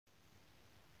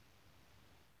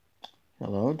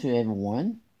Hello to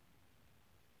everyone.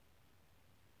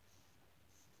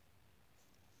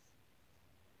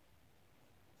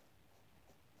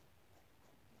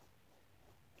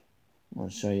 I'll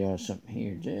show y'all something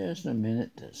here just in a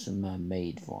minute that somebody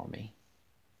made for me.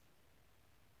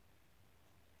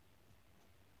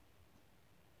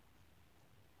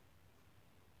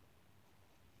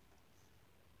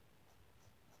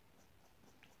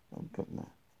 I'll put my,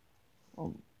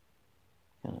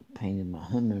 kind of painted my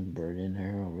hummingbird in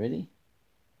there already.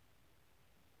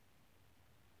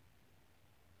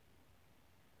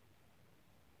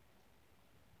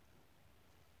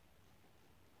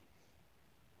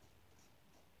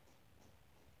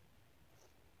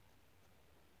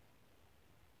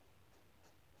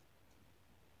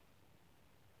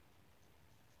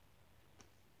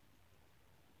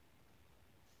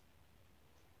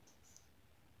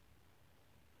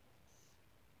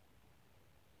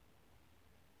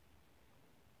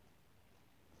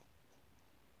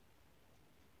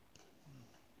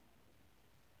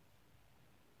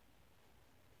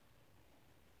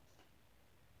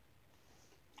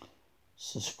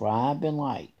 Subscribe and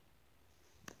like.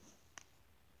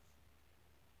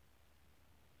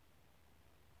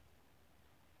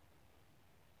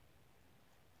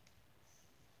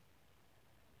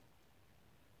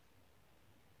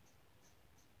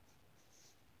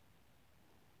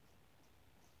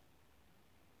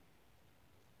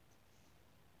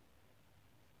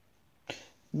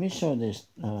 Let me show this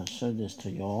to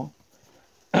y'all.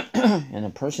 And a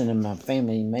person in my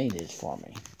family made this for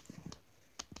me.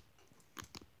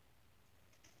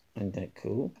 Isn't that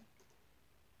cool?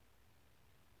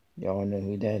 Y'all know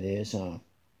who that is, huh?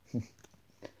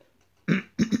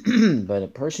 But a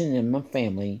person in my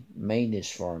family made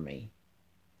this for me.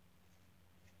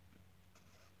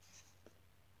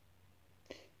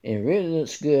 It really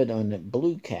looks good on the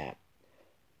blue cap.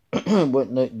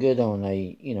 Wouldn't look good on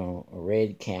a, a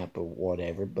red cap or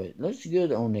whatever, but it looks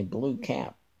good on a blue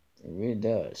cap. It really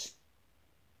does.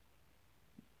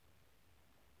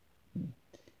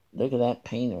 Look at that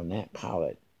paint on that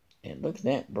palette. And look at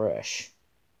that brush.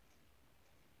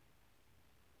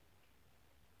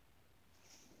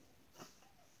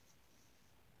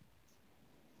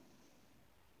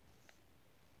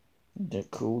 Isn't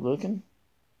that cool looking?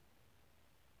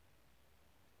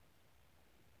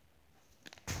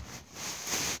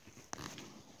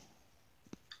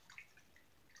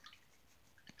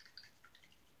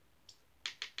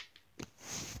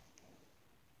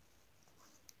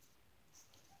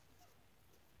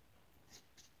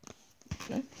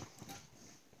 Okay.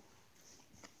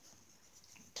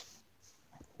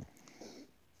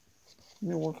 Let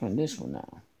me work on this one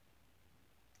now.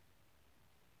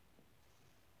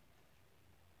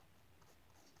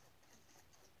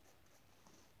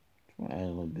 Add a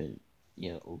little bit of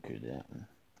yellow ochre to that one.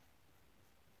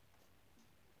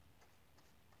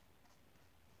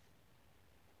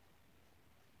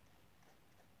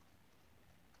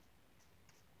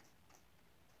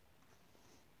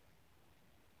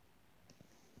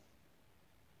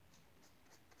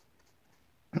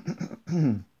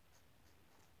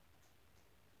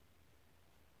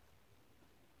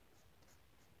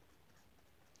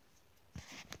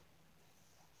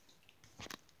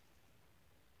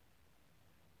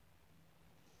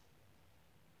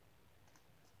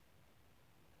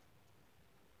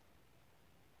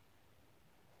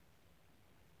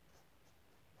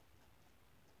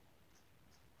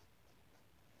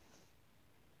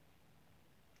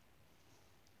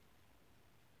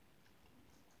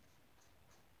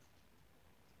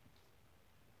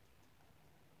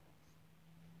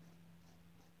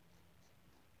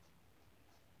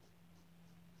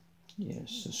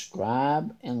 Yes,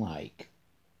 subscribe and like.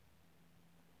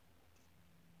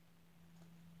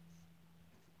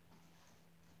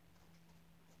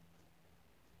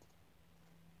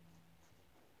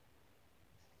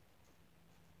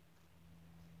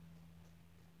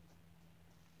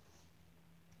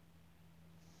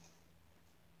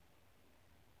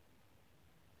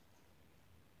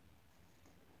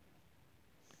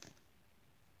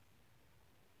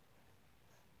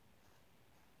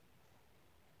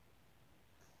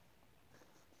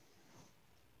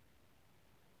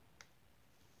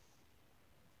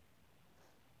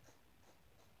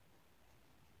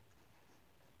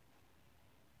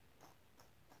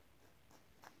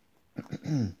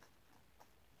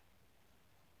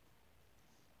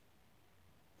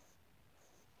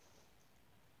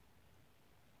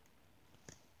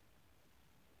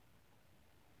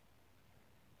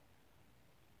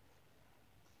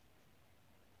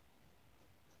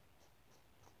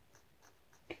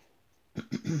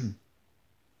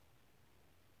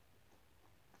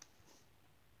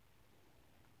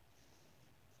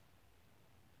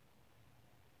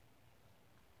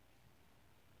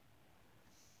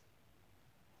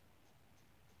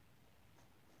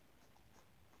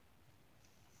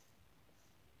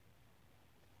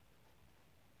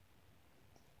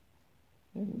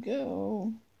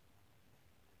 go.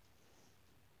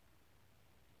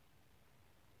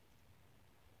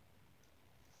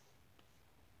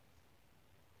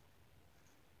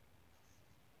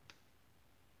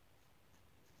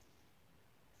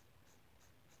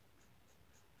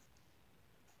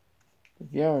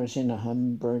 Have you ever seen a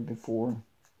hummingbird before?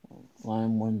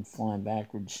 Flying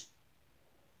backwards.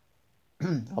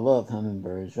 I love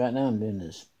hummingbirds. Right now I'm doing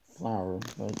this flower,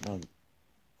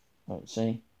 but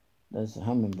see, that's the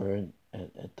hummingbird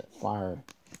at the flower.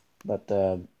 But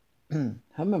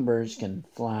hummingbirds can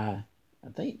fly, I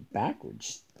think,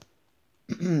 backwards.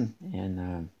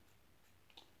 And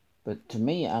but to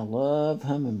me, I love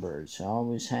hummingbirds. I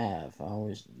always have. I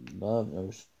always love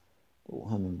those little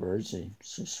hummingbirds. They're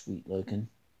so sweet looking.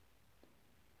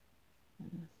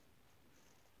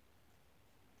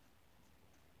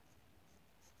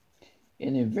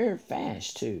 And they're very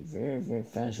fast too. Very, very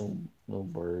fast little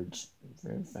birds.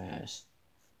 Very fast.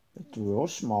 But they're real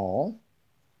small.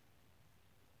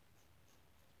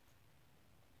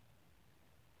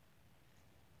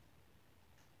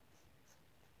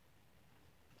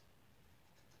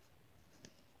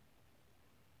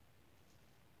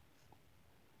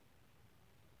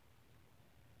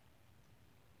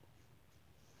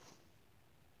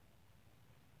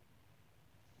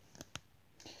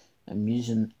 I'm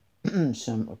using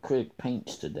some acrylic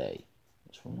paints today.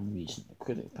 That's what I'm using,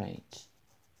 acrylic paints.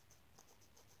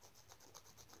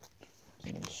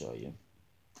 Let me show you.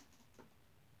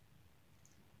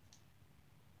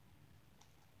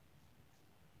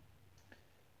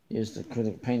 Here's the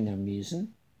acrylic paint I'm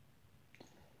using.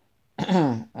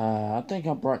 I think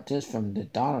I brought this from the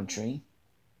Dollar Tree.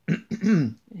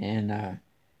 And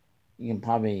you can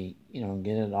probably,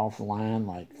 get it offline,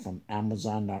 like from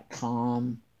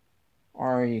Amazon.com.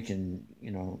 Or you can,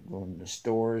 go in the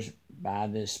stores, buy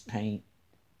this paint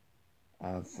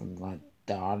from like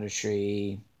Dollar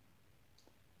Tree.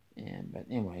 But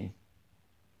anyway,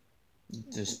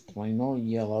 just plain old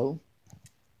yellow.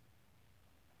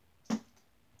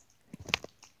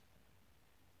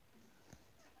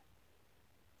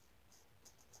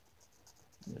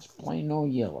 Just plain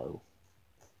old yellow.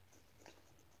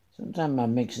 Sometimes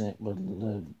I'm mixing it with a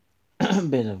little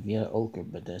bit of yellow ochre,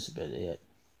 but that's about it.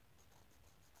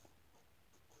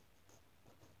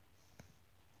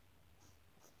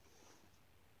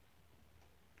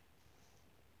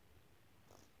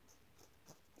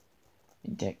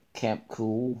 Ain't that cap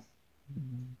cool?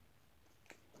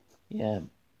 Yeah,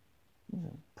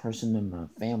 a person in my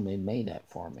family made that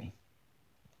for me.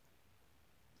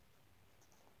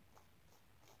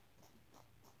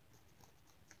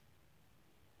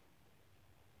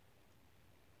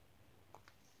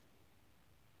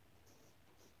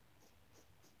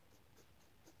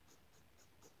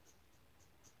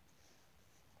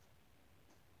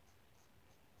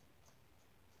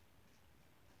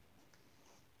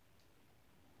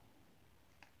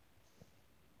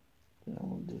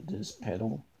 I'll do this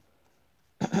petal.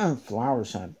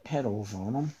 Flowers have petals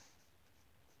on them.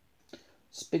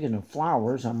 Speaking of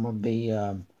flowers, I'm going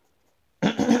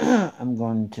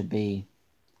to be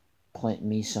planting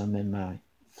me some in my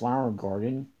flower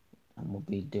garden. I'm going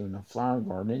to be doing a flower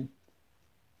garden.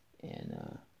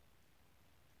 And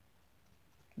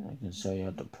I can show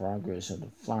you the progress of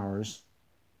the flowers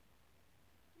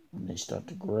when they start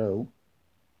to grow.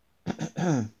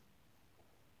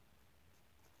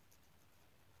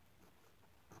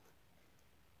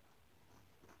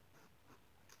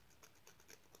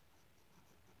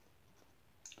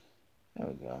 There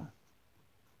we go.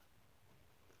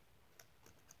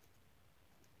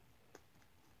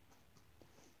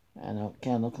 I know it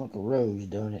kind of looks like a rose,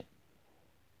 don't it?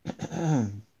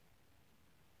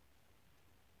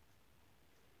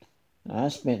 I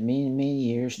spent many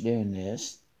years doing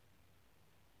this.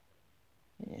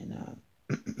 And I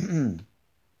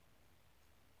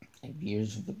have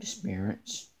years of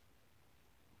experience.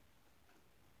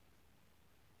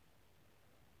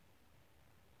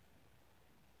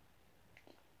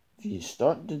 If you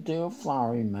start to do a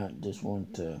flower, you might just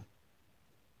want to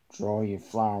draw your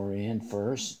flower in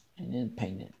first and then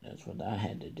paint it. That's what I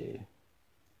had to do.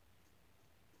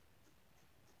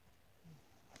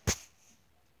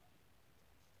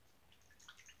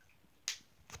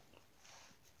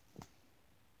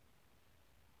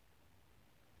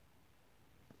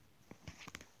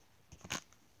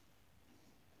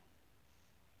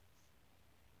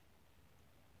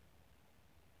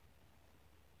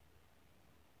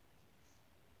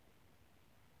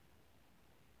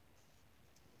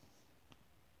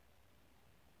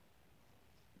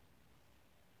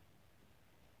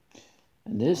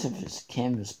 And this, if it's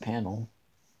canvas panel,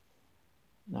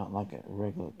 not like a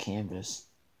regular canvas,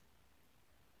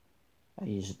 I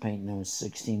use a paint known as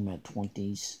 16 by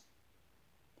 20s.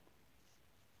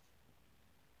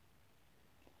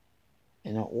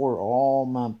 And I order all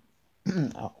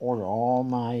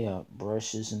my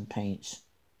brushes and paints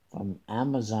from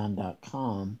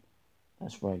Amazon.com.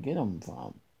 That's where I get them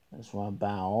from. That's where I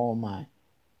buy all my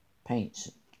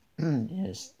paints.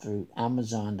 Is through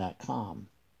Amazon.com.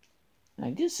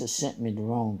 I guess they sent me the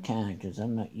wrong kind because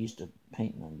I'm not used to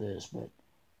painting on this, but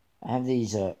I have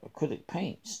these acrylic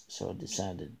paints, so I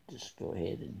decided to just go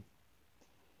ahead and,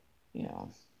 you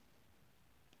know,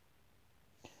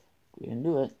 go ahead and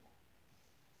do it.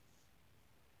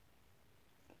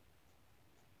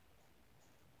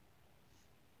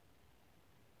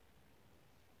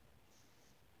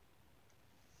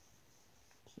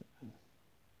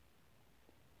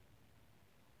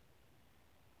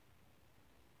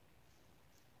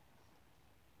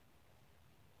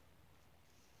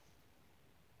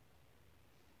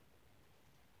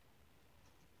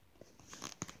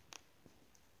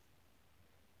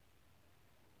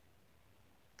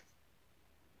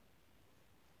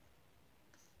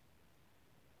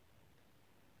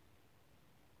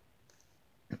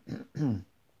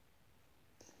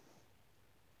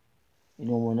 You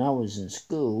know, when I was in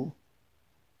school,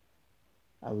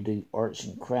 I would do arts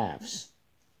and crafts.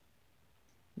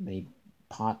 Made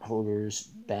pot holders,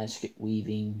 basket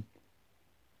weaving.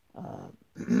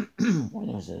 What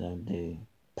else did I do?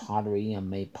 Pottery. I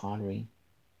made pottery.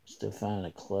 Stuff out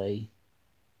of clay.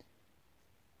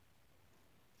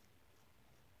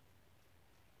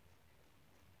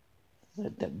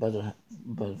 That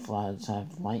butterflies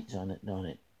have lights on it, don't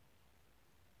it?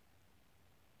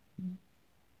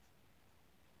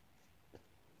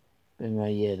 But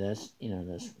anyway, yeah, that's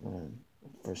when I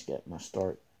first got my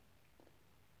start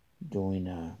doing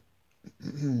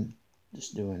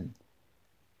just doing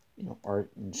art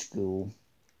in school.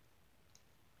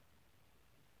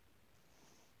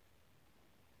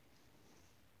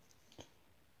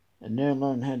 I never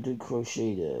learned how to do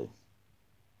crochet though.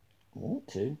 I want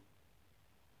to.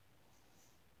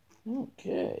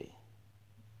 Okay.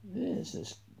 This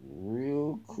is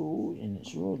real cool and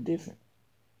it's real different.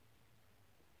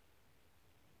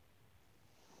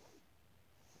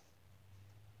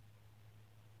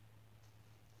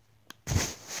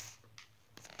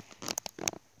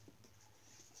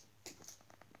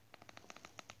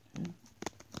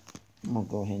 I'm going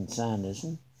to go ahead and sign this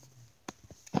one.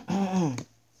 I'd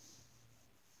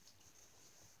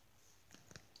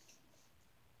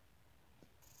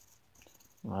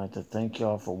like to thank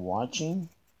y'all for watching.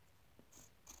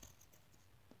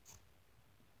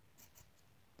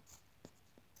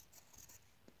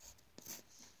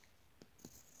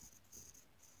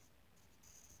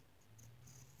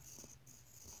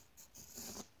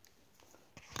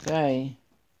 Okay,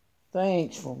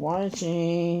 thanks for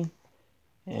watching.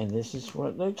 And this is what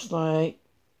it looks like.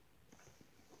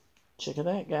 Check it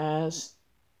out, guys.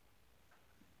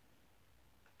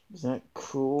 Is that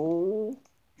cool?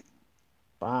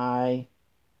 Bye.